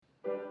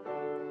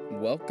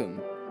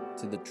Welcome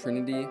to the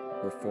Trinity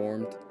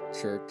Reformed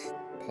Church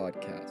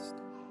podcast.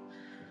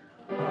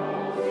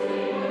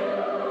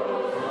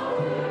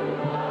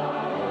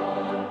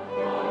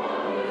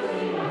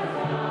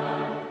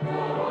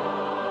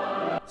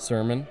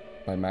 Sermon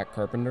by Matt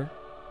Carpenter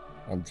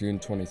on June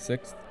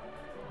 26th,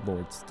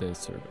 Lord's Day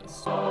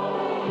service.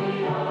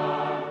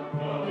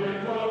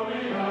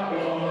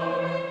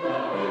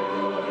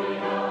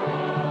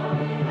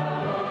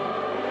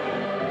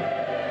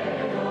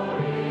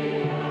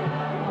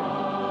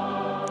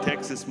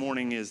 Text this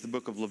morning is the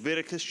book of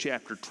Leviticus,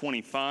 chapter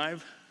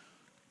 25,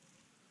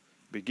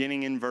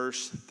 beginning in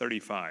verse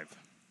 35.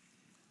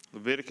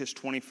 Leviticus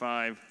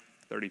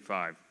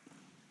 25:35.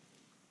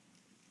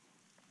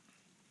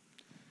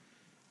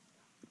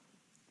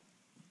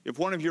 If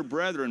one of your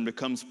brethren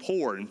becomes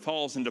poor and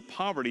falls into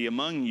poverty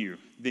among you,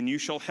 then you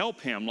shall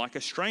help him like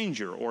a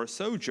stranger or a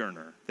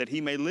sojourner, that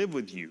he may live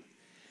with you.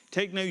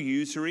 Take no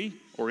usury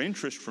or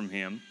interest from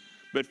him,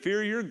 but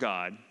fear your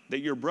God, that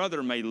your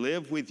brother may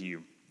live with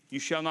you. You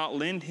shall not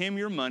lend him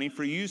your money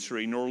for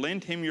usury, nor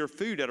lend him your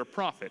food at a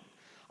profit.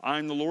 I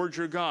am the Lord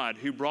your God,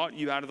 who brought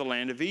you out of the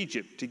land of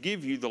Egypt, to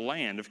give you the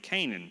land of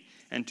Canaan,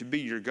 and to be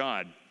your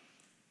God.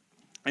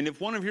 And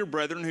if one of your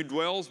brethren who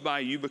dwells by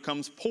you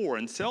becomes poor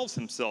and sells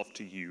himself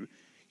to you,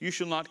 you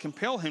shall not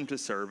compel him to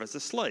serve as a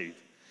slave.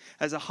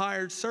 As a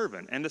hired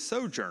servant and a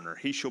sojourner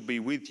he shall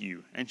be with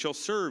you, and shall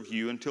serve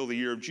you until the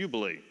year of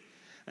Jubilee.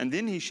 And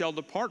then he shall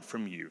depart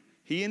from you,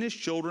 he and his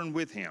children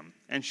with him,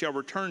 and shall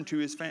return to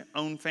his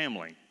own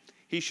family.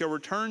 He shall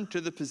return to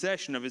the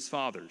possession of his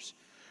fathers.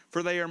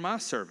 For they are my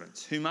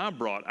servants, whom I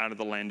brought out of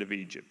the land of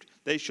Egypt.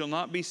 They shall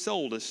not be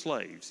sold as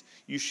slaves.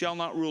 You shall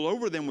not rule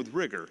over them with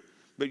rigor,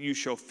 but you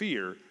shall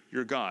fear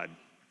your God.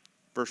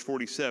 Verse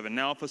 47,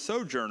 now if a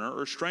sojourner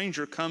or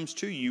stranger comes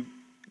to you,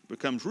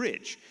 becomes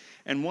rich,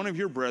 and one of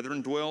your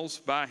brethren dwells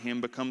by him,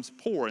 becomes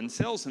poor, and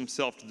sells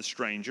himself to the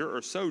stranger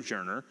or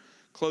sojourner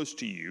close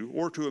to you,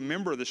 or to a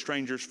member of the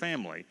stranger's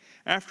family,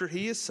 after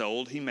he is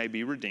sold, he may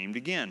be redeemed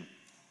again.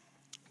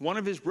 One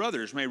of his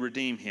brothers may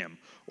redeem him,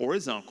 or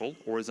his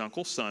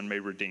uncle's son may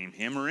redeem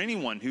him, or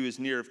anyone who is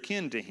near of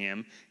kin to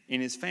him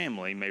in his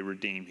family may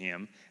redeem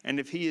him, and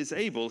if he is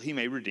able, he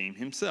may redeem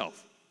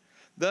himself.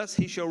 Thus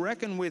he shall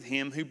reckon with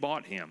him who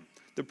bought him.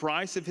 The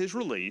price of his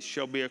release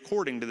shall be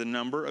according to the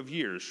number of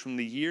years, from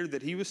the year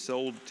that he was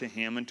sold to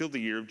him until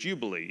the year of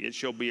Jubilee. It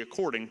shall be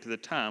according to the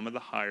time of the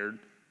hired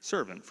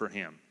servant for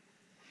him.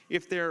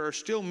 If there are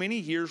still many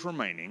years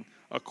remaining,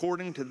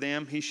 according to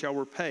them he shall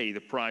repay the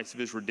price of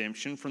his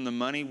redemption from the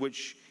money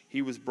which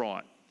he was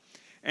brought.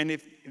 And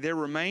if there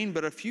remain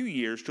but a few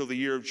years till the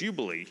year of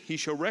Jubilee, he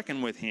shall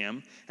reckon with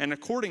him, and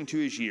according to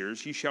his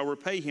years he shall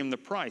repay him the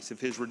price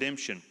of his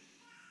redemption.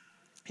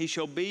 He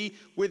shall be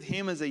with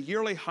him as a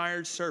yearly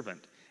hired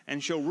servant,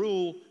 and shall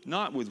rule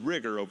not with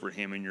rigor over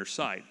him in your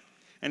sight.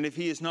 And if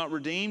he is not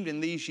redeemed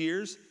in these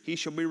years, he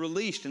shall be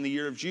released in the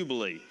year of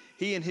Jubilee,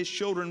 he and his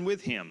children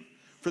with him.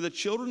 For the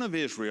children of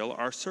Israel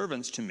are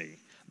servants to me.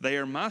 They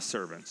are my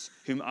servants,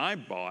 whom I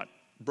brought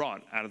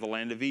out of the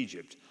land of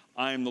Egypt.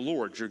 I am the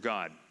Lord your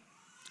God.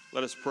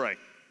 Let us pray.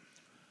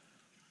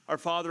 Our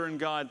Father and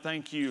God,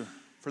 thank you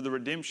for the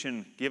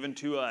redemption given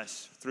to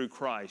us through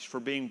Christ, for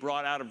being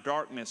brought out of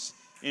darkness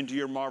into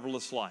your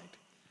marvelous light.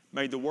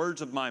 May the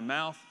words of my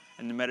mouth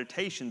and the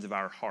meditations of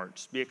our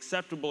hearts be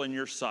acceptable in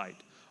your sight.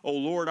 O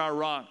Lord, our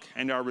rock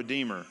and our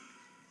Redeemer.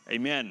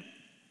 Amen.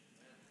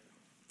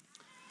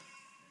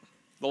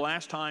 The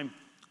last time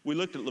we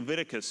looked at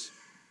Leviticus,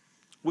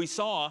 we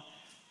saw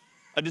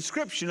a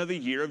description of the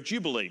year of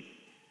Jubilee.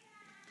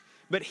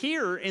 But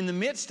here, in the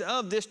midst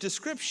of this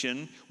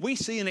description, we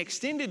see an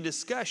extended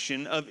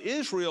discussion of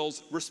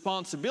Israel's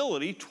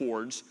responsibility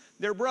towards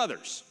their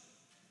brothers.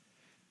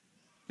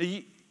 Now,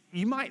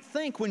 you might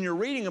think when you're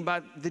reading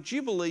about the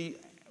Jubilee,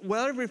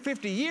 well, every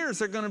 50 years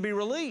they're going to be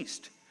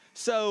released.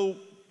 So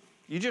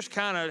you just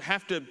kind of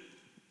have to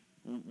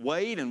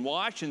wait and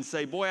watch and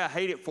say, boy, I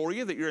hate it for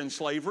you that you're in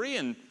slavery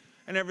and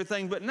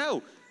everything. But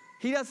no,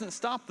 he doesn't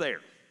stop there.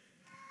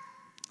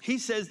 He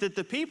says that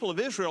the people of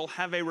Israel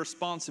have a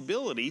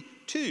responsibility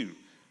to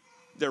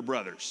their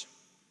brothers.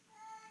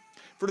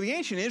 For the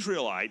ancient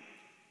Israelite,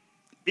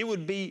 it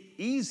would be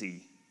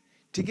easy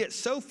to get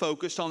so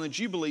focused on the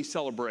Jubilee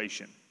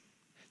celebration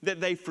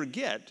that they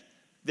forget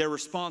their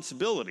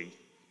responsibility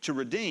to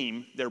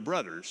redeem their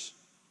brothers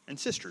and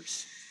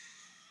sisters.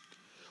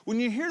 When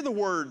you hear the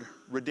word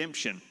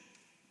redemption,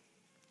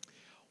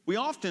 we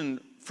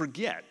often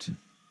forget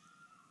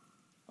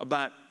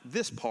about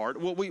this part.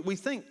 Well, we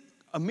think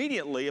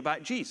immediately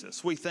about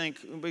Jesus. We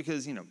think,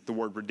 because, the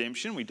word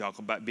redemption, we talk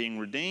about being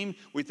redeemed.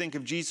 We think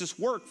of Jesus'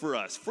 work for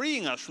us,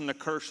 freeing us from the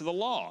curse of the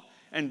law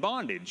and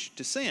bondage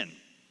to sin.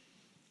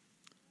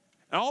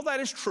 And all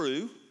that is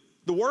true.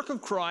 The work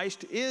of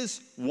Christ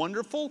is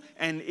wonderful,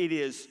 and it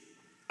is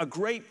a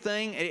great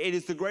thing. It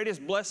is the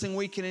greatest blessing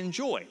we can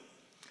enjoy.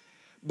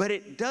 But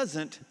it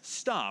doesn't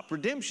stop.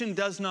 Redemption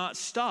does not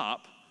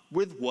stop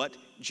with what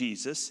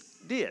Jesus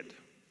did.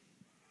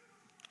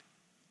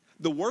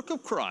 The work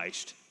of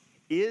Christ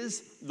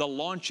is the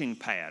launching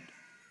pad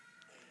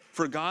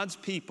for God's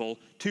people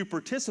to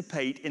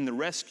participate in the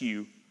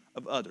rescue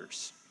of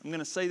others. I'm going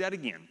to say that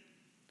again.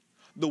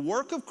 The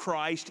work of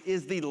Christ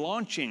is the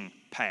launching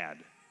pad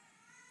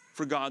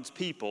for God's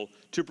people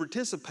to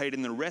participate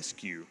in the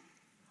rescue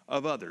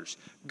of others.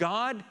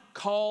 God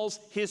calls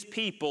His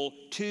people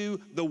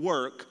to the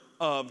work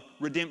of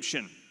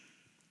redemption.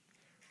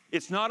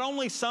 It's not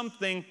only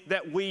something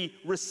that we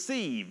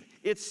receive,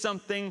 it's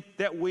something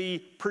that we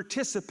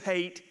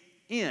participate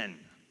in.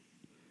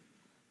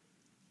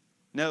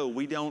 No,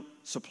 we don't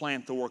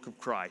supplant the work of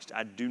Christ.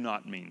 I do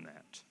not mean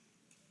that.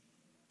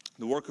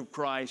 The work of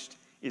Christ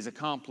is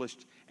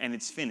accomplished and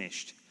it's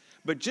finished.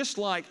 But just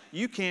like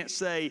you can't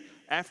say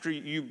after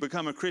you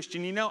become a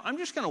Christian, I'm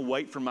just going to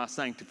wait for my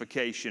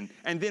sanctification.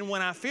 And then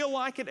when I feel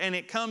like it and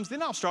it comes,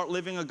 then I'll start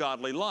living a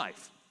godly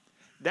life.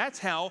 That's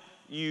how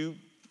you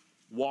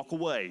walk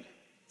away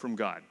from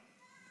God.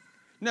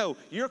 No,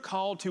 you're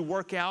called to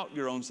work out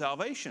your own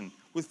salvation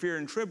with fear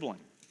and trembling.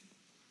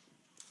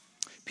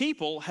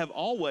 People have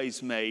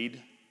always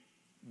made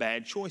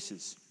bad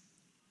choices.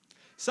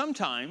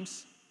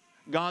 Sometimes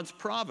God's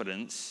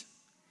providence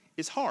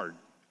is hard.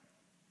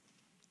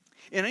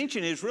 In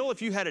ancient Israel,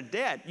 if you had a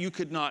debt you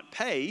could not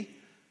pay,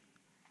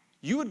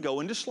 you would go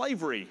into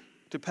slavery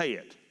to pay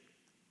it.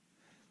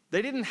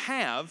 They didn't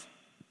have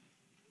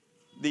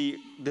the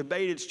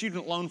debated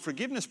student loan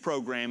forgiveness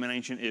program in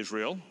ancient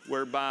Israel,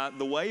 whereby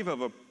the wave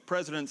of a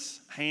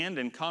president's hand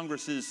and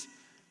Congress's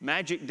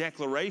magic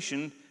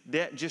declaration,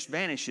 debt just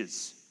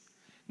vanishes.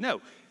 No,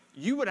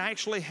 you would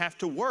actually have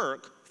to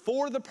work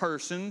for the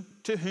person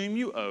to whom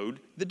you owed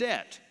the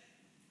debt.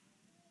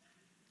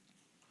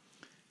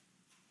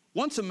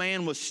 Once a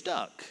man was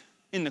stuck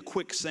in the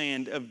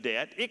quicksand of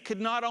debt, it could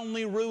not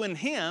only ruin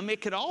him,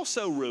 it could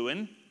also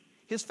ruin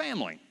his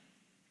family.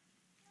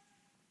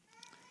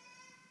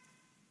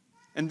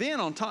 And then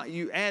on top,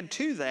 you add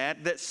to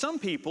that some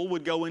people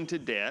would go into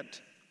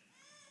debt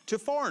to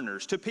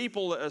foreigners, to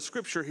people,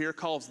 Scripture here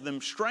calls them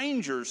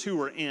strangers who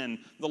were in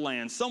the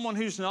land. Someone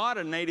who's not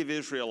a native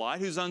Israelite,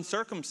 who's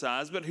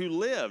uncircumcised, but who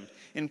lived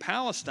in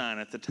Palestine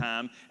at the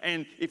time.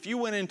 And if you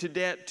went into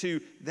debt to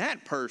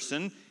that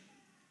person,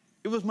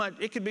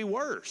 it could be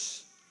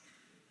worse.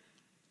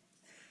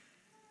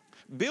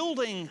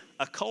 Building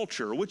a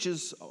culture, which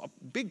is a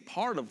big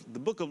part of the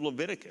book of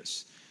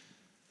Leviticus,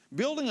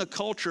 building a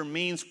culture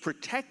means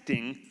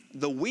protecting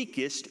the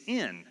weakest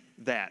in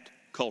that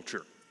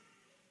culture.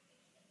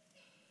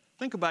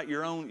 Think about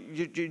your own,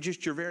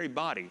 just your very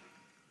body.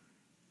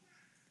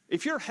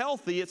 If you're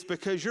healthy, it's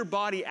because your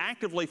body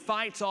actively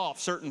fights off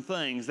certain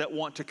things that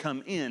want to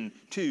come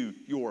into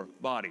your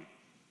body.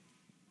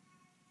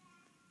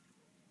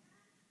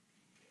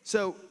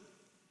 So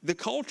the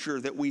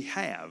culture that we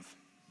have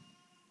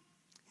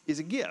is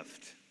a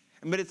gift,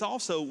 but it's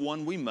also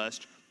one we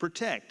must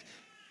protect.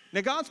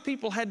 Now, God's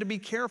people had to be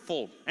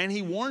careful, and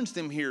He warns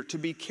them here to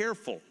be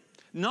careful,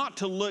 not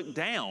to look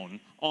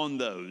down on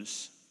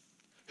those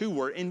who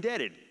were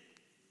indebted.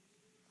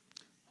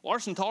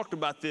 Larson talked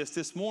about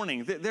this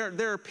morning.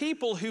 There are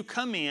people who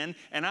come in,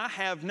 and I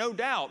have no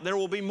doubt there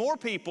will be more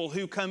people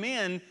who come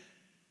in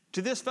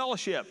to this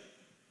fellowship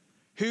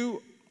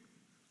who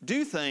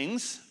do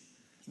things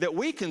that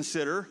we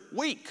consider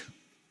weak.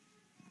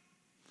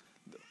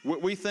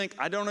 We think,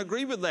 I don't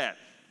agree with that.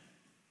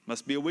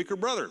 Must be a weaker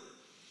brother.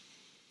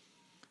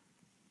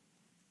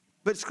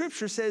 But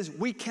Scripture says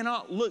we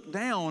cannot look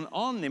down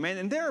on them.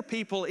 And there are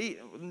people,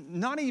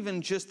 not even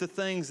just the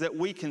things that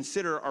we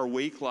consider are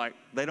weak, like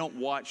they don't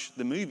watch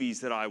the movies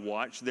that I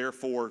watch,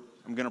 therefore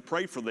I'm going to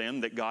pray for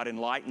them that God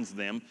enlightens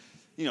them.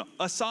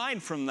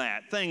 Aside from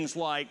that, things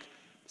like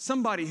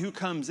somebody who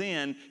comes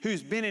in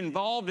who's been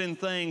involved in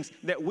things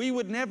that we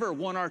would never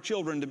want our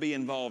children to be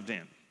involved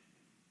in.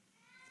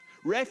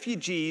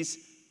 Refugees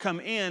come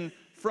in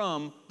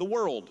from the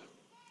world.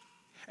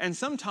 And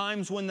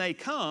sometimes when they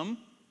come,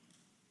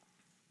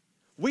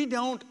 we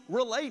don't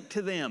relate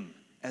to them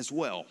as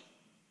well.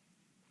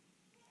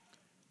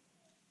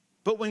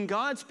 But when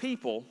God's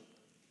people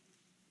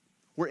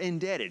were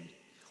indebted,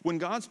 when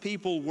God's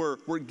people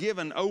were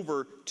given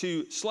over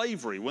to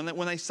slavery, when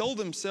they sold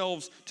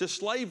themselves to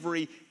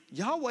slavery,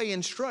 Yahweh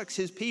instructs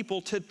His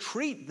people to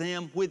treat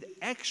them with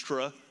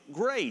extra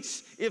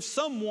grace. If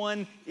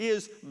someone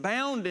is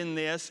bound in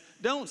this,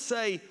 don't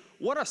say,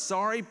 what a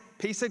sorry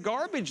piece of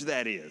garbage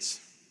that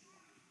is.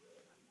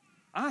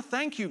 I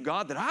thank you,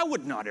 God, that I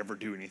would not ever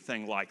do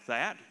anything like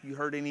that. You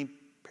heard any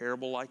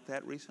parable like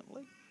that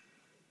recently?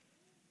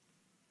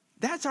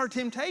 That's our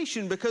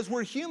temptation because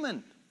we're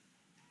human.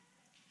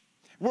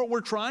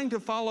 We're trying to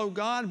follow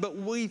God, but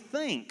we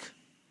think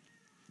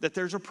that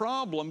there's a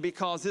problem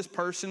because this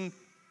person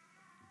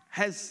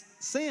has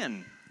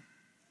sinned.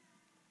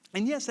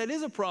 And yes, that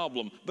is a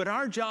problem, but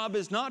our job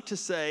is not to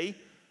say,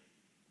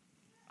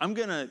 I'm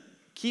going to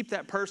keep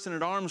that person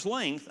at arm's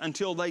length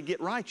until they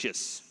get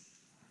righteous.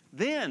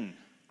 Then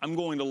I'm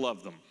going to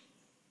love them.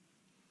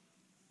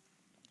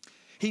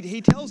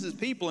 He tells His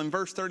people in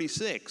verse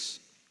 36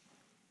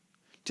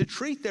 to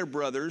treat their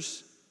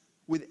brothers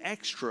with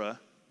extra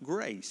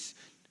grace.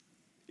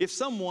 If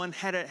someone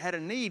had a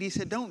need, he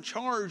said, don't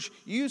charge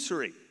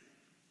usury.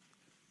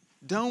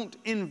 Don't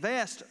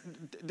invest,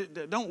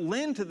 don't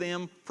lend to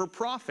them for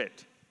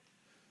profit.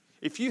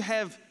 If you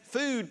have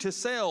food to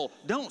sell,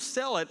 don't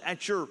sell it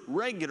at your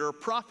regular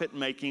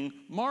profit-making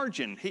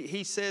margin.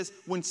 He says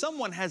when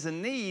someone has a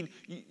need,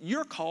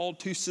 you're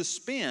called to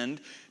suspend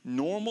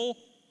normal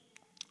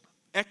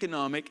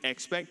economic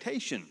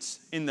expectations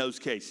in those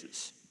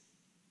cases.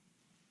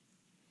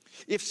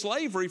 If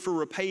slavery for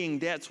repaying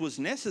debts was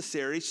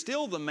necessary,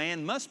 still the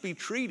man must be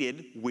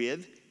treated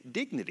with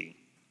dignity,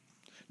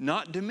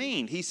 not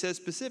demeaned. He says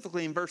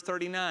specifically in verse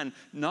 39,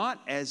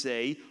 not as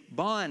a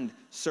bond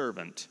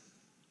servant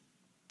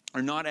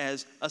or not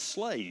as a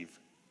slave.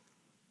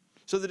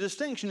 So the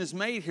distinction is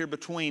made here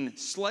between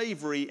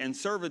slavery and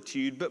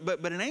servitude,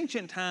 but in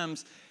ancient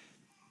times,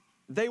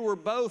 they were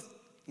both,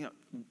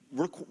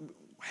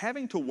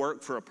 having to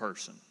work for a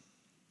person,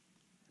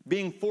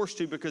 being forced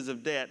to because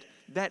of debt,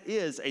 that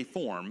is a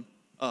form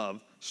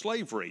of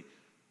slavery.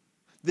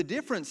 The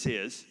difference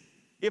is,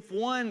 if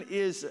one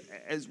is,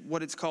 as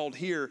what it's called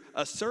here,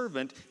 a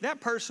servant, that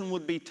person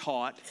would be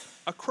taught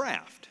a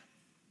craft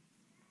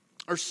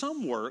or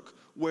some work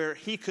where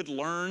he could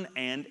learn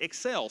and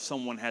excel.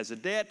 Someone has a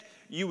debt,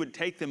 you would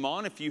take them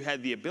on if you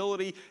had the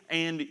ability,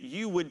 and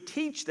you would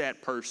teach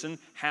that person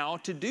how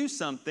to do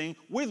something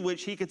with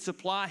which he could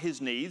supply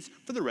his needs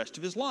for the rest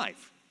of his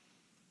life.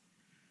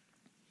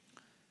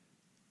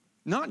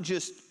 Not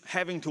just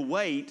having to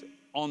wait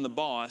on the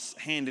boss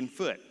hand and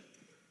foot.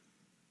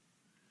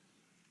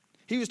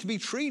 He was to be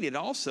treated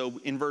also,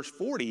 in verse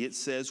 40, it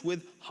says,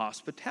 with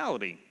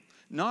hospitality,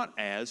 not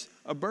as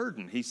a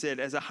burden. He said,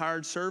 as a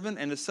hired servant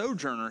and a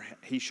sojourner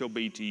he shall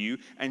be to you,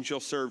 and shall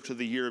serve to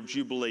the year of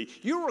Jubilee.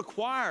 You're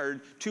required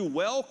to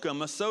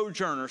welcome a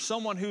sojourner,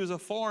 someone who is a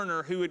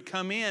foreigner who had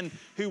come in,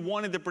 who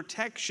wanted the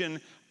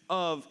protection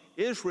of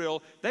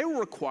Israel. They were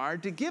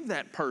required to give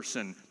that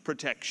person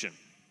protection.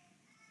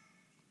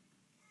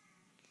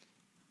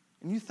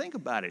 And you think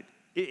about it.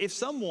 If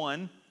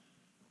someone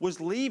was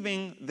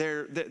leaving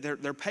their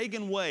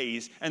pagan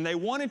ways and they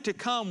wanted to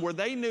come where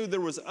they knew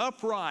there was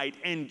upright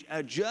and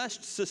a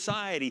just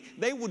society,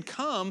 they would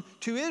come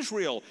to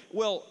Israel.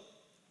 Well,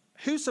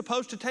 who's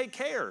supposed to take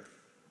care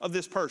of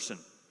this person?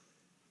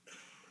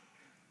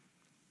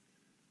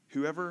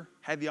 Whoever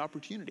had the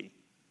opportunity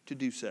to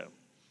do so.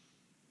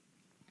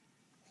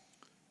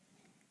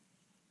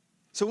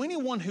 So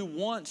anyone who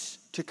wants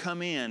to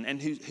come in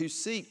and who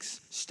seeks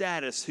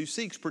status, who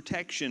seeks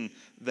protection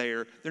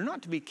there, they're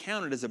not to be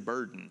counted as a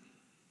burden,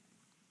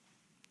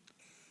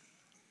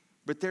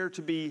 but they're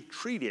to be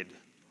treated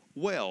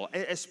well,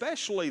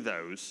 especially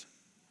those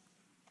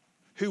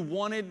who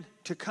wanted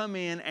to come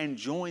in and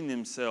join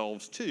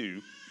themselves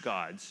to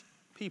God's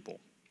people.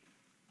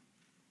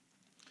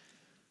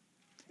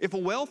 If a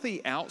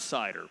wealthy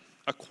outsider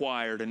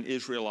acquired an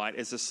Israelite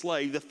as a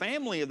slave, the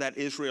family of that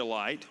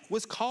Israelite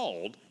was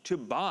called to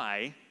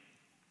buy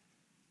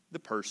the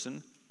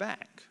person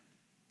back,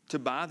 to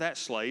buy that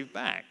slave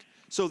back,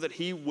 so that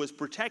he was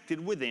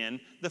protected within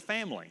the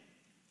family.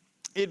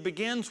 It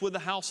begins with the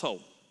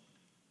household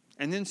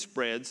and then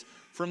spreads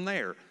from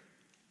there.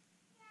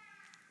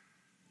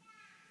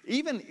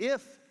 Even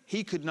if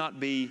he could not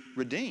be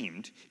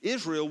redeemed,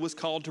 Israel was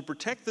called to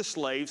protect the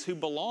slaves who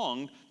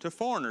belonged to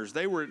foreigners.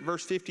 They were, at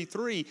verse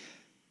 53,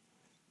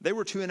 they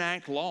were to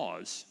enact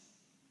laws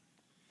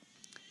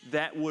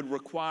that would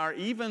require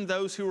even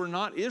those who were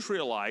not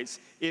Israelites,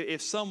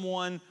 if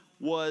someone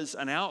was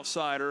an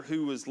outsider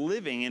who was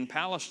living in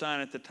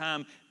Palestine at the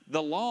time,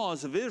 the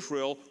laws of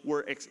Israel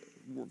were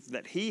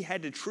that he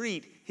had to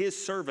treat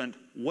his servant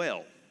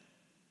well,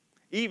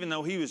 even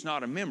though he was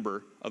not a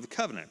member of the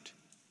covenant.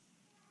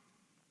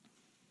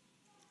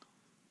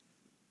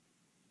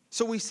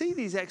 So we see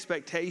these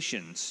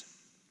expectations,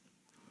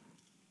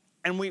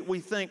 and we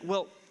think,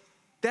 well,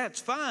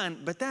 that's fine,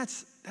 but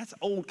that's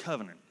old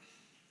covenant.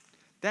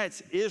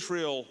 That's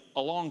Israel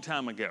a long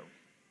time ago.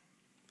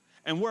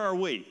 And where are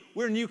we?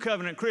 We're new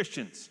covenant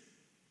Christians.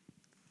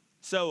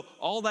 So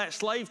all that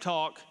slave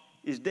talk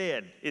is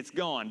dead. It's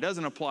gone.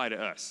 Doesn't apply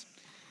to us.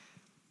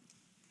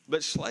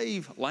 But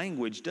slave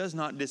language does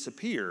not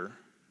disappear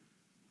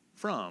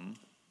from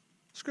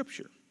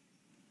Scripture.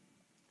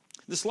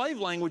 The slave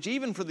language,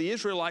 even for the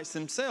Israelites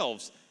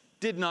themselves,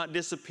 did not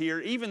disappear,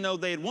 even though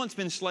they had once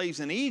been slaves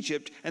in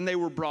Egypt and they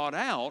were brought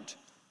out.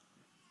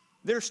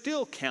 They're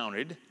still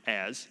counted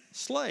as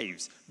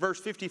slaves. Verse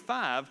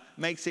 55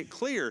 makes it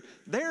clear.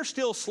 They're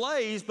still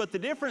slaves, but the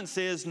difference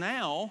is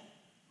now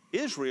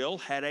Israel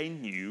had a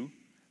new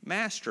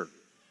master.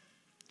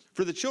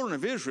 For the children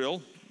of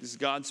Israel, this is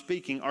God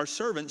speaking, are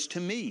servants to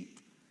me.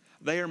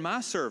 They are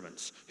my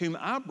servants, whom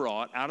I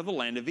brought out of the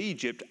land of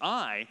Egypt.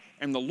 I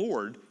am the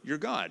Lord your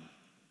God.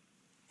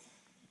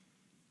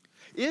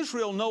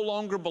 Israel no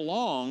longer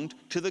belonged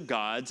to the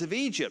gods of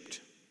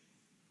Egypt.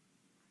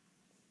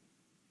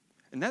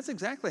 And that's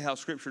exactly how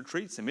Scripture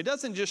treats them. It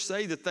doesn't just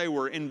say that they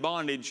were in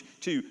bondage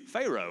to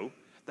Pharaoh.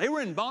 They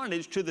were in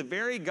bondage to the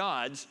very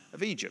gods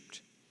of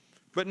Egypt,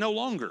 but no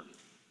longer.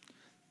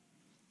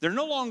 They're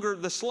no longer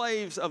the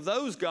slaves of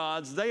those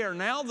gods. They are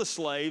now the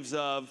slaves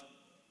of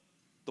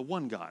the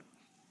one God,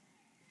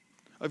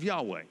 of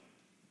Yahweh.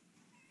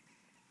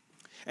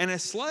 And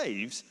as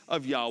slaves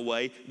of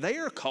Yahweh, they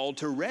are called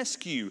to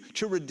rescue,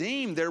 to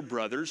redeem their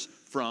brothers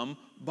from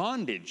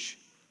bondage.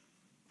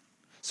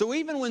 So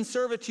even when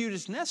servitude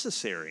is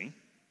necessary,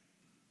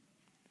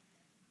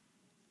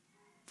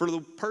 for the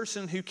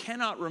person who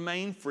cannot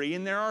remain free,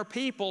 and there are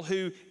people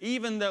who,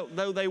 even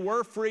though they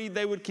were free,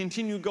 they would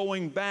continue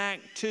going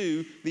back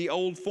to the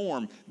old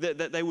form,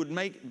 that they would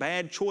make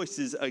bad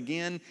choices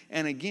again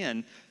and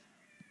again.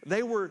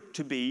 They were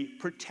to be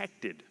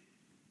protected.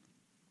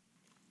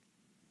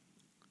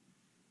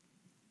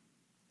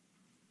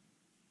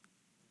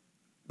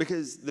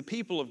 Because the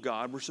people of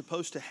God were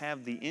supposed to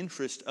have the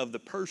interest of the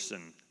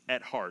person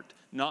at heart,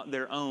 not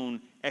their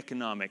own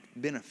economic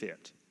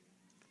benefit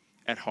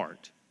at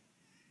heart.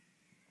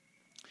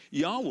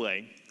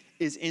 Yahweh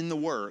is in the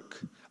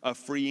work of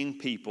freeing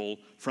people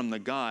from the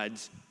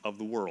gods of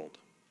the world.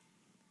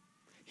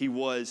 He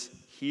was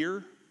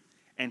here,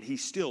 and He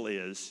still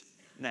is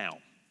now.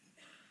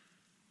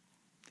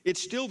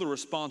 It's still the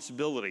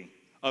responsibility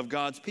of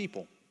God's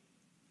people.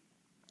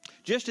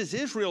 Just as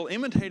Israel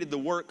imitated the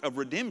work of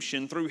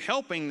redemption through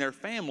helping their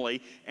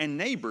family and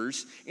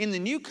neighbors, in the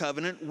new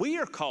covenant we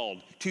are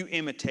called to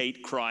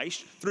imitate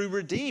Christ through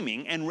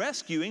redeeming and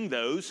rescuing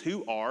those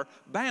who are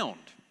bound.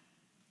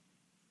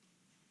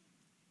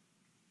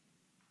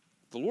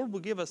 The Lord will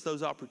give us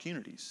those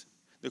opportunities.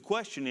 The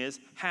question is,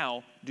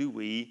 how do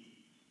we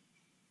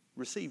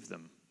receive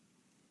them?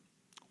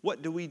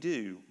 What do we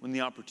do when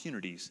the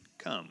opportunities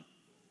come?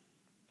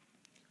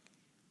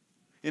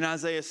 In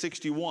Isaiah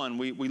 61,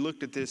 we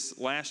looked at this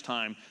last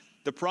time,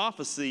 the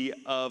prophecy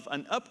of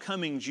an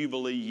upcoming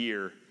Jubilee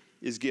year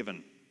is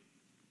given.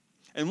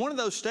 And one of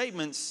those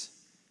statements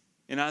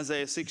in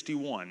Isaiah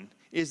 61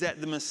 is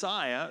that the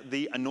Messiah,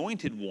 the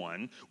Anointed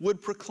One,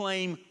 would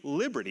proclaim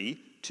liberty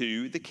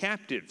to the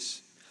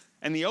captives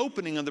and the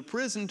opening of the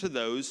prison to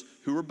those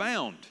who are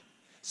bound.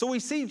 So we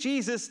see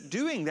Jesus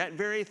doing that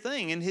very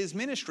thing in His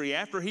ministry.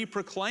 After He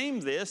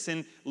proclaimed this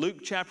in Luke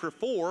chapter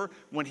 4,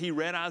 when He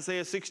read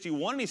Isaiah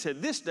 61, He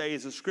said, "This day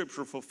is a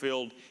scripture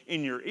fulfilled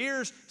in your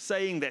ears,"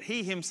 saying that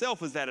He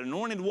Himself was that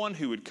anointed one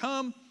who would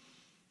come.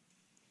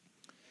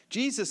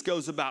 Jesus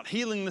goes about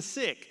healing the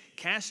sick,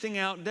 casting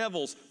out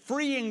devils,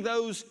 freeing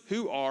those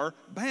who are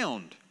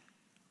bound.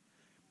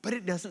 But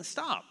it doesn't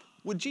stop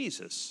with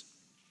Jesus.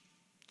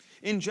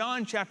 In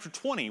John chapter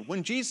 20,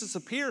 when Jesus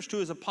appears to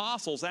His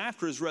apostles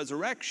after His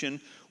resurrection,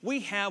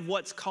 we have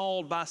what's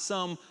called by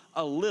some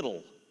a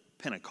little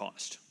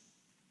Pentecost,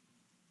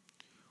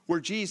 where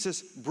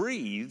Jesus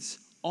breathes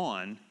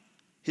on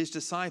His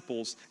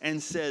disciples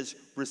and says,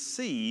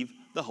 "Receive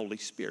the Holy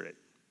Spirit.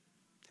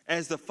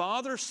 As the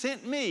Father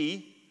sent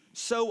me,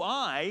 so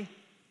I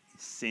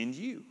send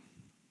you."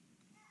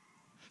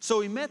 So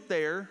He met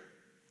there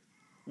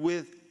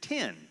with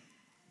 10.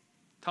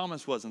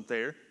 Thomas wasn't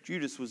there.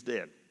 Judas was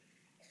dead.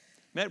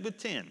 Met with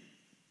 10.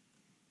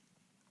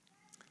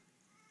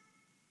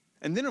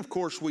 And then, of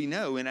course, we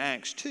know in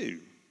Acts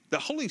 2, the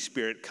Holy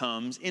Spirit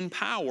comes in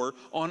power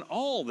on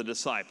all the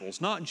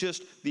disciples, not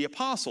just the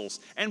apostles.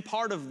 And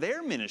part of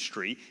their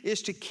ministry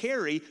is to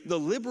carry the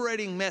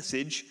liberating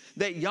message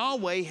that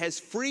Yahweh has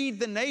freed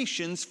the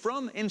nations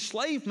from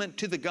enslavement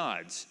to the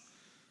gods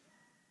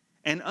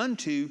and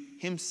unto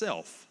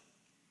Himself.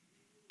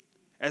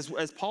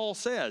 As Paul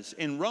says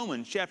in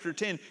Romans chapter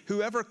 10,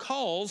 whoever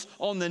calls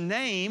on the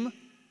name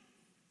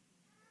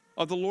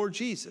of the Lord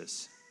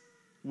Jesus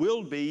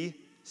will be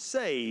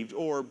saved,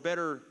 or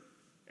better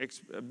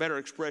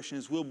expression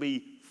is will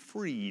be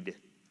freed,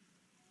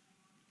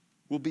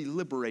 will be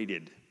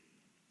liberated.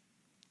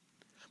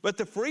 But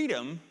the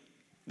freedom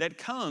that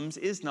comes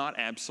is not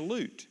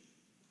absolute.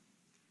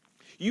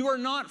 You are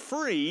not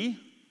free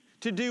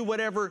to do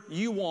whatever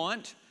you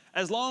want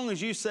as long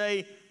as you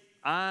say,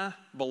 "I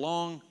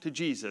belong to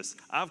Jesus.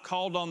 I've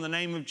called on the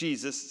name of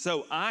Jesus,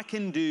 so I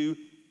can do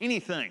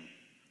anything."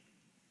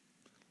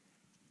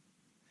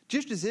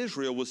 Just as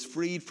Israel was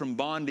freed from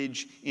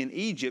bondage in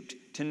Egypt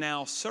to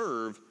now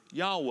serve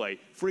Yahweh,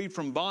 freed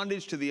from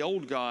bondage to the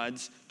old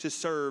gods to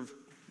serve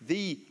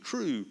the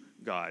true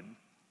God,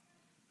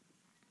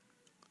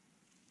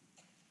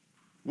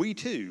 we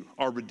too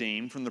are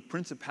redeemed from the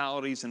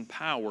principalities and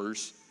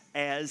powers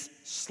as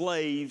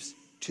slaves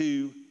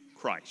to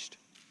Christ.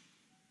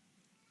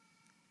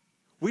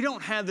 We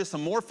don't have this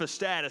amorphous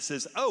status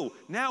as, "Oh,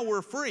 now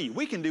we're free.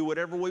 We can do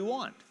whatever we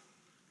want."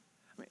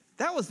 I mean,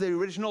 that was the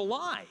original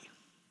lie.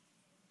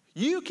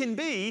 You can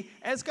be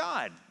as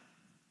God,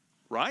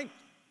 right?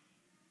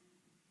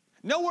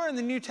 Nowhere in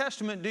the New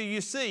Testament do you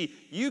see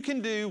you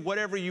can do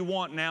whatever you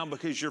want now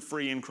because you're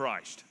free in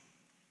Christ.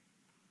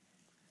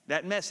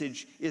 That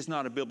message is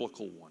not a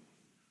biblical one.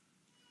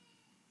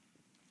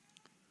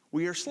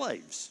 We are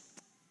slaves,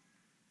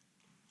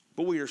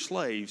 but we are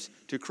slaves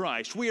to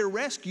Christ. We are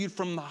rescued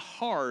from the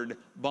hard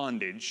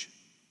bondage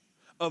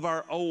of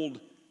our old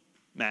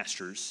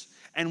masters,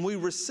 and we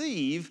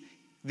receive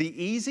the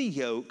easy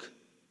yoke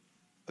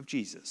of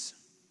Jesus.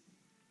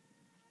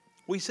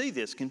 We see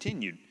this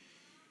continued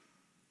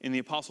in the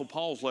Apostle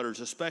Paul's letters,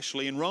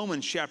 especially in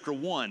Romans chapter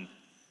 1.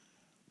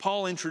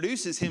 Paul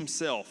introduces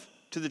himself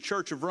to the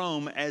church of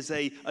Rome as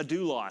a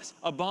doulos,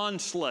 a bond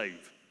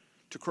slave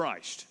to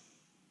Christ.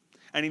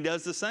 And he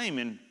does the same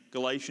in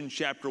Galatians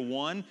chapter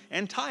 1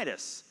 and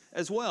Titus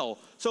as well.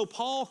 So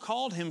Paul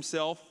called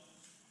himself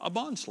a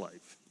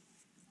bondslave.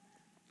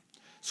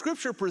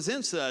 Scripture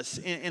presents us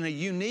in a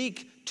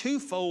unique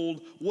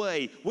twofold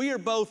way. We are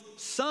both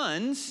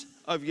sons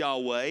of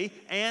Yahweh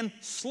and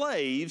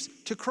slaves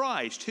to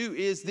Christ, who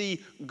is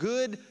the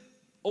good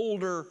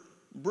older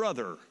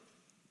brother.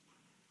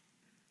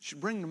 Should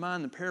bring to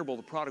mind the parable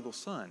of the prodigal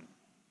son.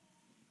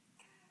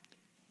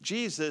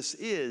 Jesus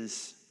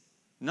is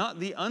not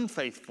the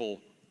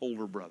unfaithful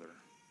older brother.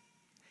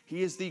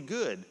 He is the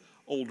good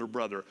older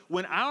brother.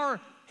 When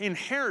our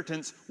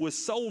inheritance was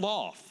sold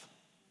off,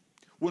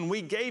 when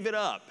we gave it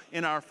up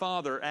in our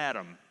father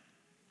Adam,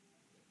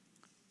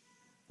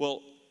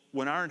 well,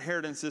 when our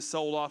inheritance is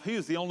sold off,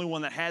 who's the only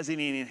one that has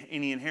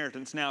any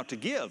inheritance now to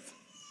give?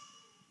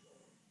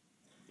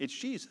 It's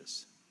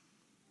Jesus.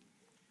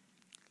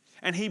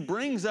 And he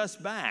brings us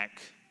back,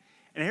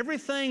 and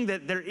everything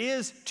that there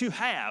is to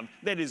have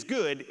that is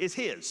good is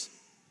his.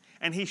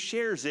 And he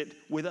shares it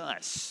with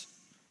us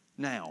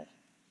now.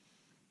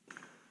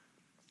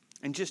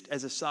 And just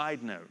as a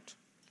side note,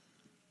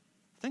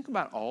 think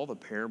about all the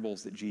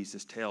parables that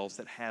Jesus tells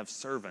that have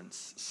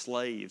servants,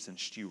 slaves, and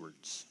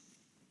stewards.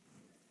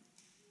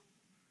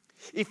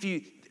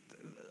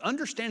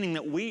 Understanding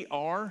that we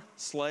are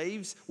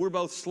slaves, we're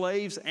both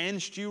slaves and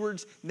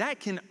stewards, that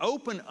can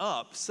open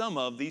up some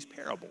of these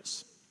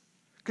parables.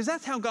 Because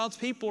that's how God's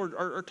people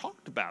are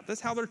talked about.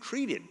 That's how they're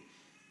treated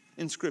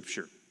in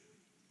Scripture.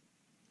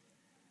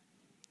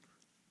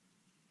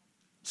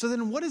 So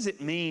then what does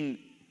it mean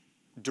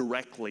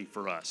directly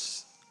for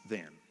us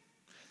then?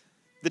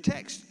 The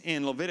text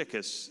in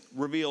Leviticus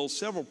reveals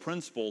several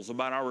principles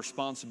about our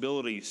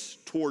responsibilities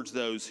towards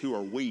those who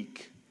are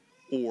weak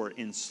or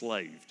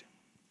enslaved.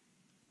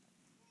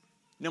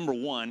 Number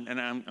one,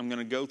 and I'm going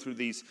to go through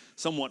these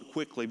somewhat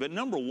quickly, but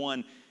number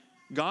one,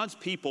 God's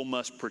people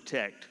must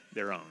protect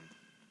their own.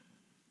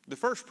 The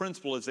first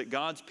principle is that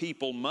God's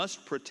people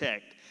must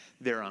protect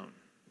their own.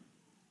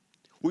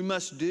 We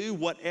must do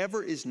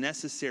whatever is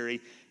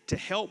necessary to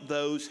help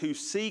those who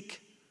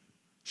seek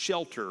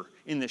shelter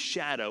in the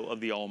shadow of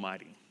the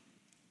Almighty.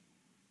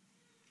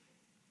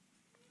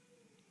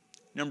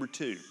 Number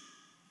two,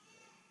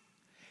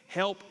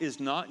 help is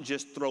not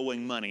just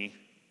throwing money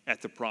at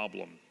the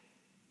problem.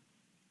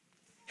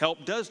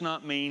 Help does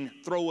not mean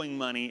throwing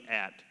money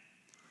at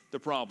the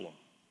problem.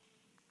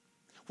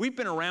 We've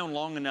been around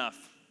long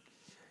enough,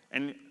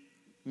 and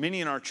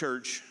many in our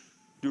church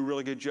do a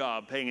really good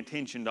job paying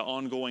attention to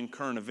ongoing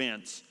current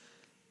events.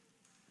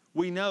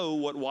 We know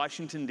what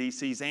Washington,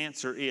 D.C.'s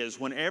answer is.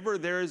 Whenever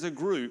there is a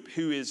group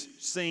who is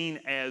seen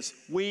as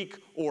weak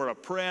or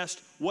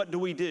oppressed, what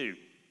do?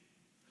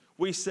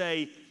 We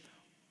say,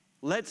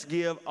 let's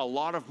give a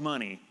lot of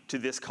money to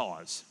this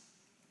cause.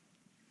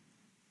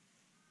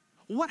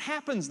 What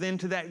happens then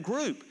to that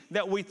group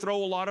that we throw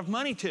a lot of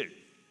money to?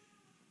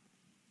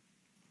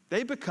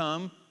 They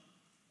become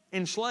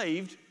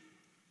enslaved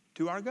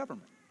to our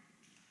government.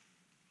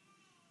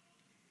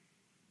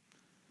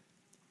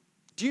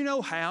 Do you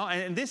know how,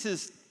 and this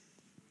is,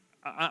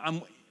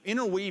 I'm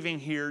interweaving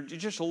here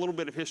just a little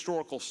bit of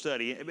historical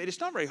study, but it's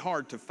not very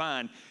hard to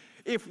find.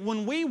 If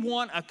when we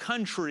want a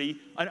country,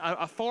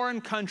 a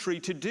foreign country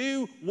to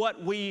do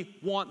what we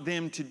want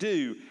them to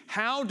do,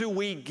 how do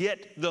we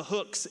get the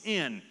hooks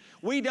in?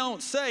 We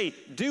don't say,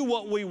 do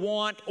what we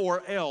want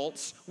or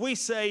else. We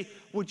say,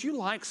 would you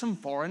like some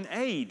foreign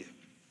aid?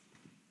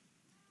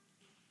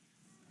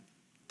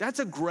 That's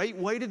a great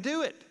way to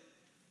do it.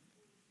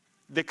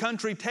 The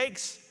country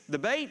takes the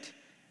bait,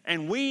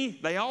 and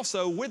they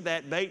also, with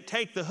that bait,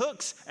 take the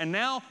hooks, and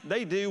now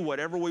they do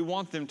whatever we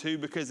want them to,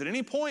 because at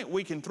any point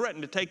we can threaten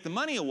to take the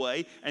money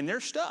away, and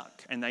they're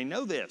stuck, and they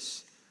know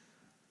this.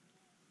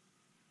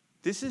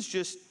 This is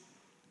just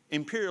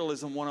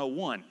imperialism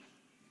 101.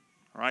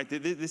 All right,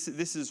 this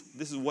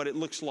is what it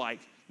looks like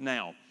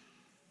now.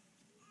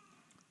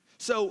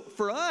 So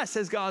for us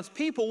as God's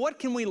people, what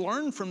can we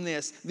learn from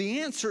this?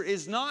 The answer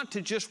is not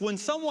to just when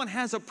someone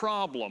has a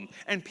problem,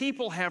 and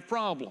people have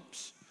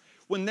problems.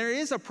 When there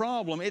is a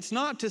problem, it's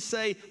not to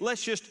say,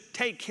 let's just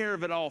take care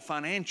of it all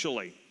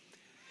financially.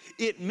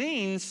 It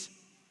means,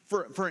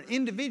 for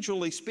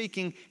individually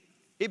speaking,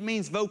 it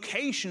means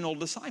vocational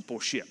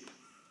discipleship.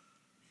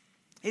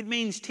 It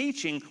means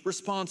teaching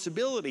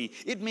responsibility.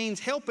 It means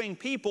helping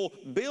people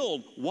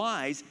build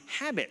wise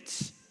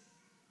habits.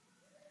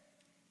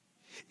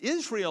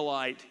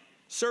 Israelite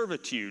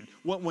servitude,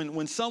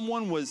 when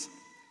someone was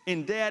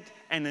in debt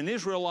and an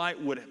Israelite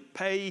would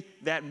pay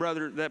that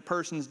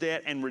person's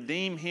debt and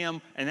redeem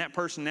him, and that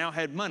person now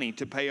had money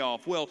to pay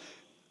off. Well,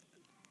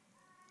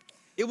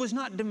 it was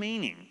not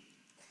demeaning,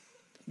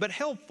 but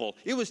helpful.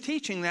 It was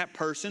teaching that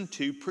person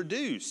to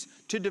produce,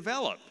 to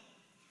develop,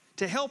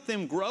 to help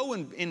them grow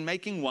in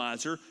making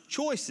wiser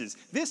choices.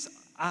 This,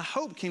 I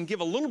hope can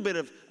give a little bit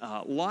of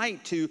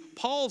light to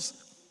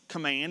Paul's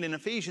command in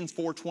Ephesians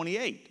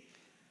 4:28,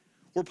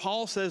 where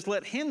Paul says,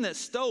 let him that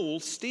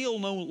stole steal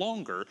no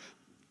longer,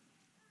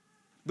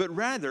 but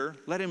rather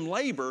let him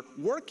labor,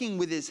 working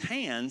with his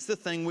hands the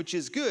thing which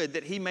is good,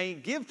 that he may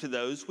give to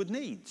those with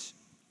needs.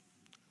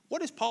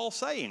 What is Paul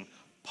saying?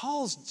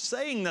 Paul's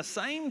saying the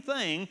same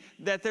thing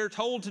that they're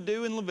told to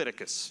do in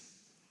Leviticus.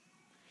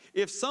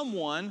 If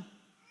someone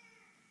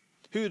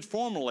who had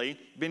formerly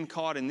been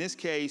caught, in this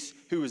case,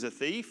 who was a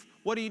thief,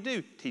 what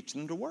do? Teach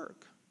them to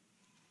work.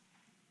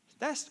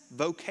 That's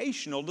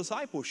vocational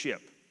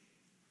discipleship.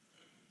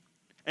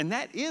 And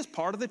that is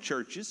part of the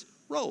church's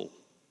role.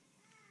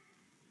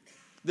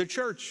 The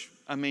church,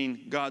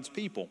 God's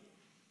people.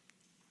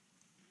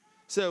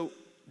 So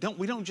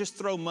we don't just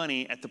throw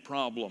money at the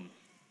problem,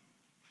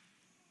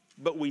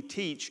 but we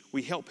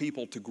help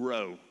people to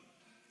grow.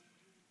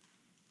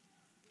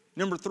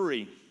 Number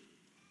 3,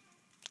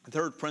 the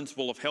third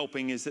principle of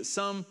helping is that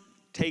some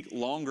take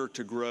longer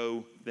to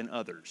grow than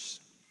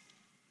others.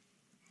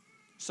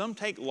 Some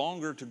take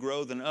longer to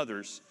grow than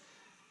others.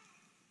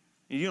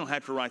 You don't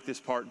have to write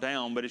this part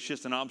down, but it's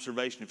just an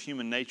observation of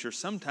human nature.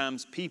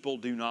 Sometimes people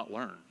do not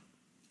learn.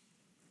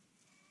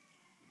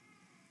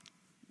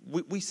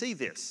 We see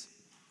this.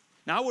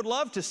 Now, I would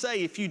love to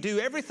say if you do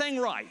everything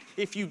right,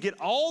 if you get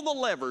all the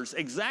levers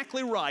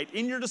exactly right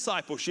in your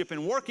discipleship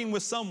and working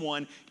with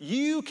someone,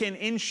 you can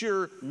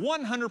ensure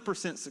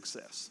 100%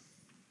 success.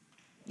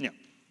 Now,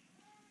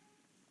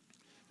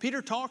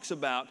 Peter talks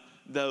about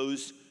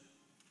those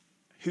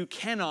who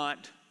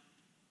cannot,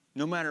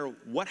 no matter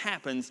what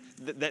happens,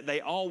 that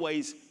they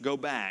always go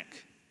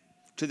back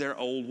to their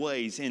old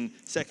ways in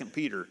 2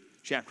 Peter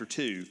chapter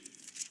 2,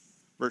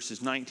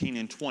 verses 19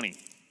 and 20.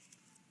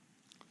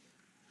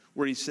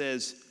 Where he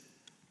says,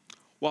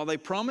 while they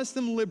promise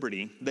them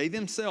liberty, they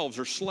themselves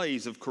are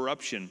slaves of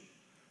corruption.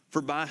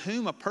 For by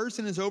whom a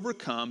person is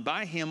overcome,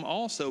 by him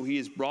also he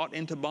is brought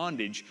into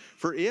bondage.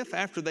 For if,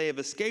 after they have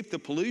escaped the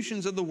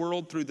pollutions of the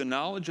world through the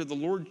knowledge of the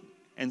Lord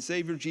and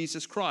Savior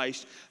Jesus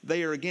Christ,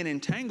 they are again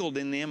entangled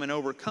in them and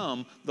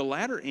overcome, the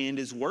latter end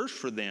is worse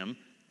for them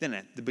than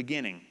at the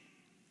beginning.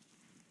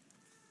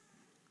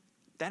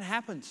 That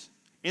happens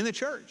in the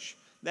church.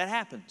 That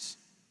happens.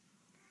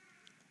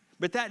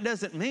 But that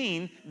doesn't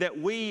mean that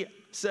we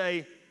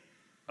say,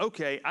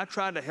 okay, I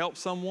tried to help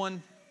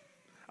someone.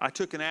 I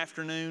took an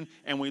afternoon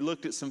and we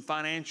looked at some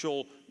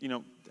financial,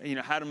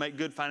 how to make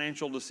good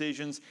financial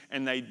decisions,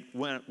 and they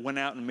went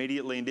out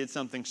immediately and did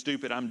something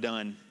stupid. I'm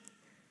done.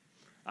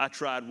 I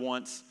tried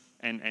once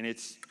and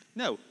it's,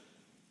 no.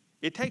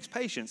 It takes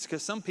patience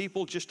because some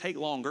people just take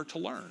longer to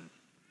learn.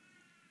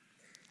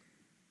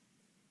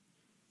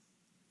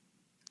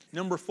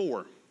 Number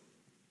 4.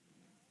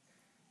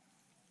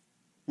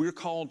 We're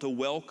called to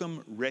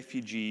welcome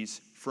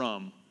refugees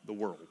from the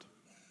world.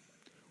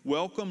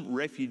 Welcome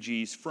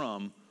refugees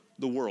from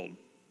the world.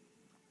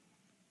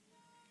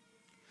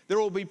 There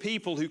will be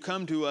people who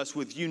come to us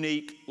with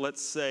unique,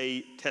 let's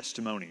say,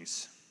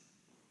 testimonies.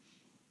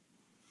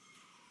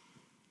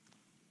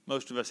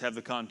 Most of us have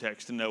the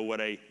context to know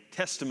what a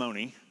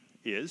testimony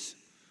is.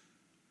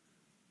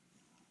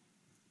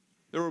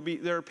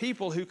 There are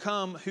people who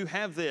come who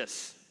have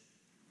this.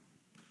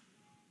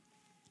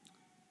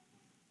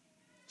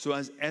 So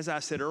as I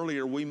said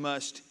earlier, we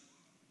must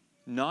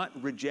not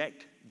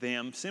reject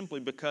them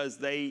simply because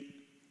they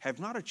have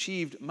not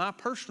achieved my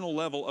personal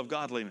level of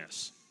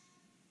godliness.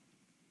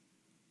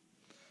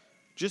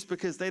 Just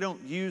because they don't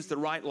use the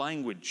right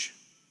language.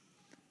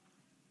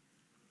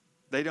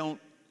 They don't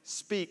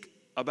speak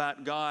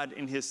about God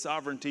and His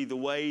sovereignty the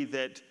way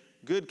that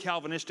good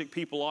Calvinistic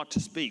people ought to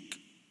speak.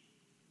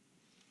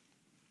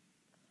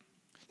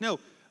 No,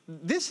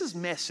 this is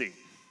messy,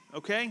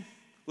 okay?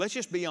 Let's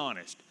just be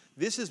honest.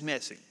 This is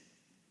messy.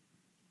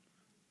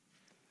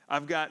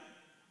 I've got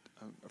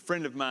a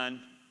friend of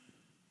mine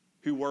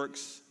who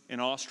works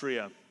in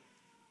Austria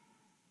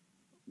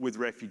with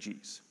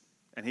refugees.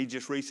 And he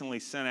just recently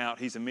sent out,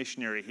 he's a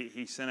missionary,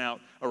 he sent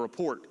out a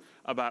report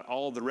about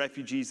all the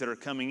refugees that are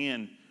coming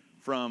in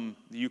from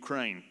the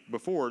Ukraine.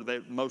 Before,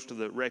 most of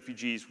the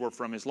refugees were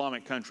from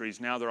Islamic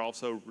countries. Now they're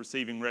also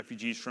receiving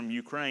refugees from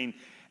Ukraine.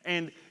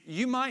 And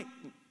you might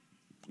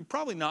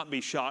probably not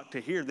be shocked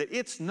to hear that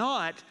it's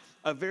not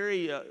a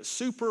very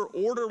super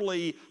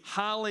orderly,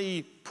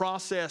 highly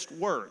processed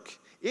work.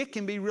 It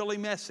can be really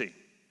messy.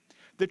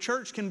 The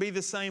church can be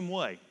the same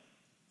way.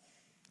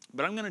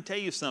 But I'm going to tell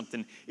you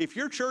something. If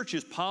your church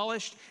is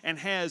polished and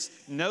has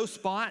no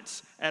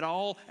spots at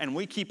all, and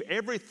we keep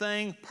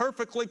everything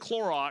perfectly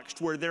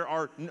Cloroxed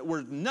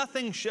where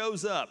nothing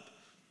shows up,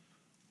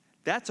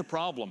 that's a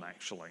problem,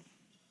 actually.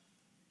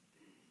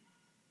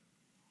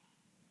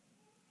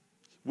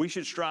 We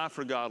should strive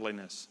for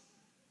godliness.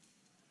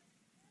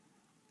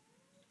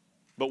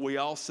 But we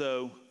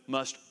also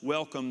must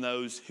welcome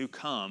those who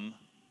come,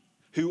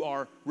 who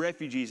are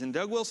refugees. And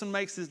Doug Wilson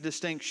makes this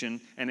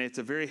distinction, and it's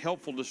a very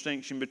helpful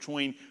distinction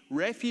between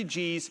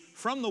refugees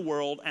from the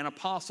world and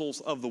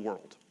apostles of the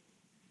world.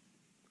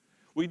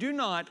 We do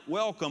not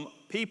welcome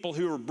people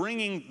who are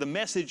bringing the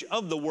message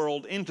of the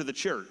world into the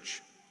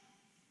church.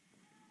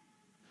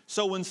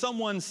 So when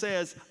someone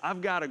says,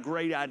 I've got a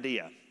great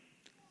idea,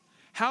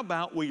 how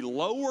about we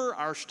lower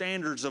our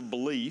standards of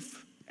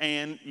belief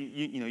and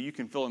you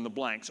can fill in the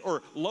blanks,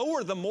 or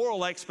lower the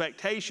moral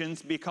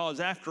expectations because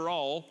after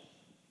all,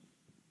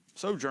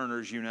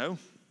 sojourners,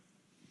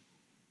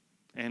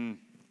 and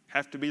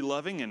have to be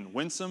loving and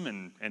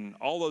winsome and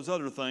all those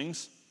other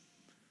things.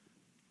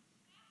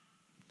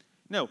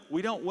 No,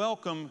 we don't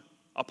welcome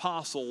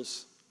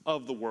apostles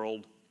of the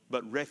world,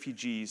 but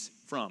refugees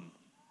from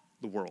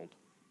the world.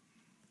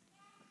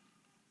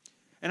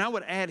 And I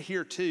would add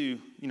here too,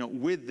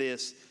 with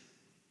this,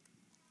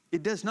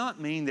 it does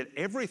not mean that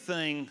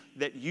everything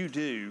that you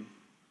do,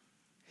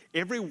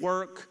 every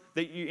work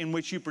in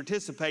which you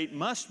participate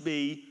must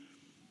be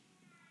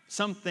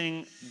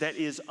something that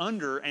is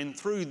under and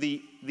through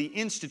the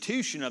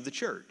institution of the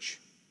church.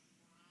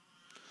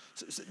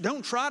 So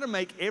don't try to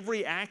make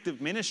every act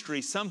of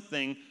ministry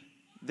something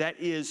that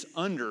is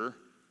under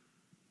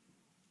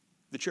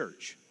the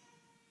church,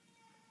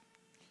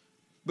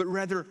 but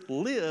rather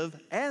live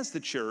as the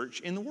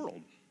church in the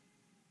world.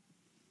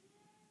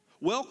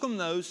 Welcome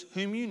those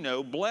whom you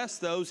know, bless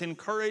those,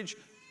 encourage,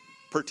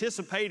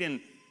 participate in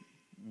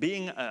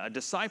being a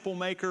disciple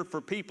maker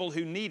for people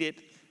who need it.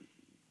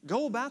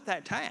 Go about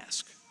that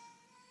task.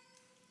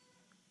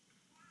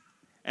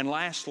 And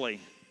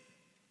lastly,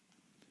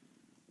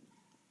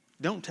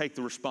 don't take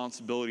the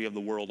responsibility of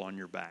the world on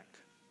your back.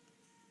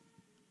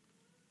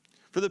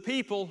 For the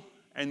people,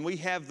 and we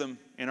have them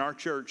in our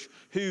church,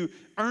 who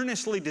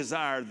earnestly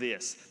desire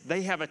this.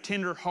 They have a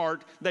tender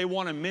heart. They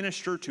want to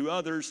minister to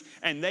others.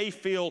 And they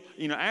feel,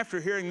 after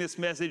hearing this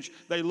message,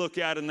 they look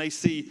out and they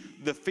see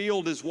the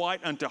field is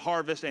white unto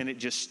harvest, and it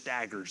just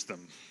staggers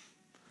them.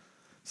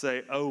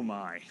 Say, oh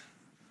my,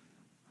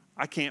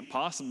 I can't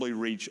possibly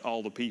reach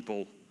all the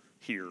people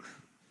here.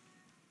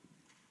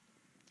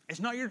 It's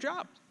not your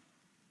job.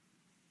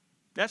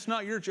 That's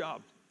not your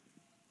job.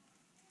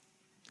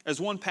 As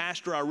one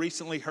pastor I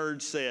recently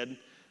heard said,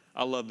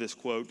 I love this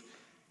quote.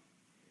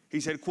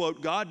 He said,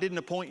 quote, God didn't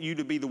appoint you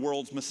to be the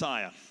world's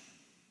Messiah.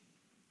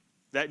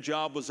 That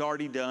job was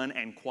already done,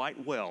 and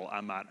quite well,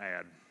 I might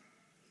add.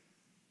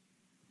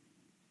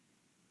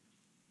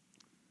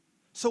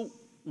 So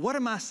what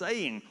am I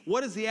saying?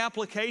 What is the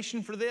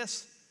application for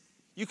this?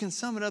 You can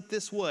sum it up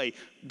this way.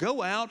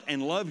 Go out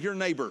and love your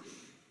neighbor.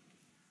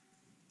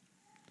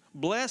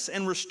 Bless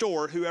and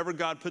restore whoever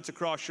God puts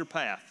across your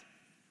path.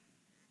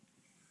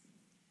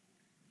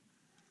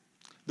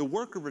 The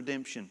work of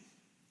redemption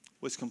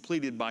was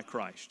completed by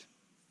Christ,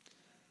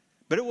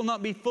 but it will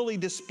not be fully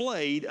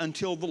displayed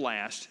until the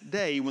last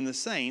day when the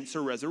saints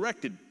are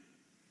resurrected.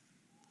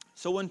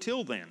 So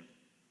until then,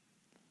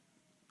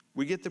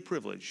 we get the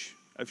privilege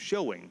of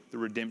showing the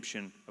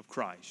redemption of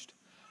Christ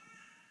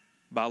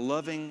by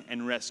loving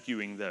and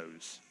rescuing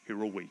those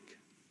who are weak.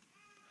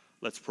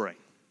 Let's pray.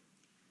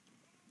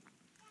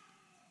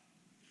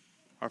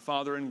 Our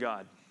Father in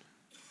God,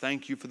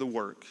 thank you for the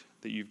work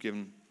that you've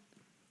given.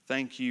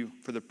 Thank you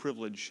for the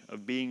privilege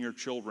of being your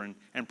children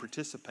and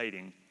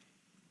participating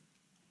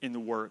in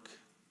the work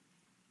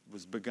that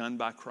was begun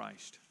by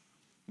Christ.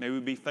 May we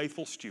be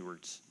faithful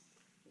stewards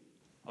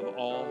of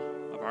all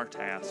of our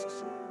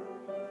tasks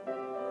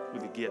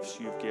with the gifts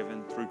you've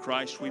given. Through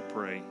Christ we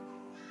pray.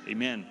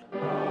 Amen.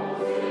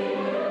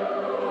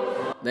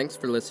 Thanks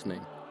for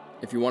listening.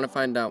 If you want to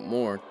find out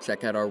more,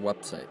 check out our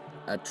website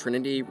at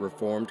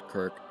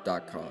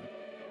trinityreformedkirk.com.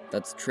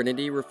 That's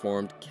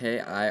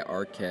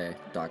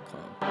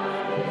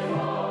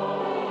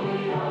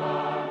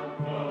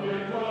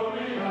trinityreformedkirk.com.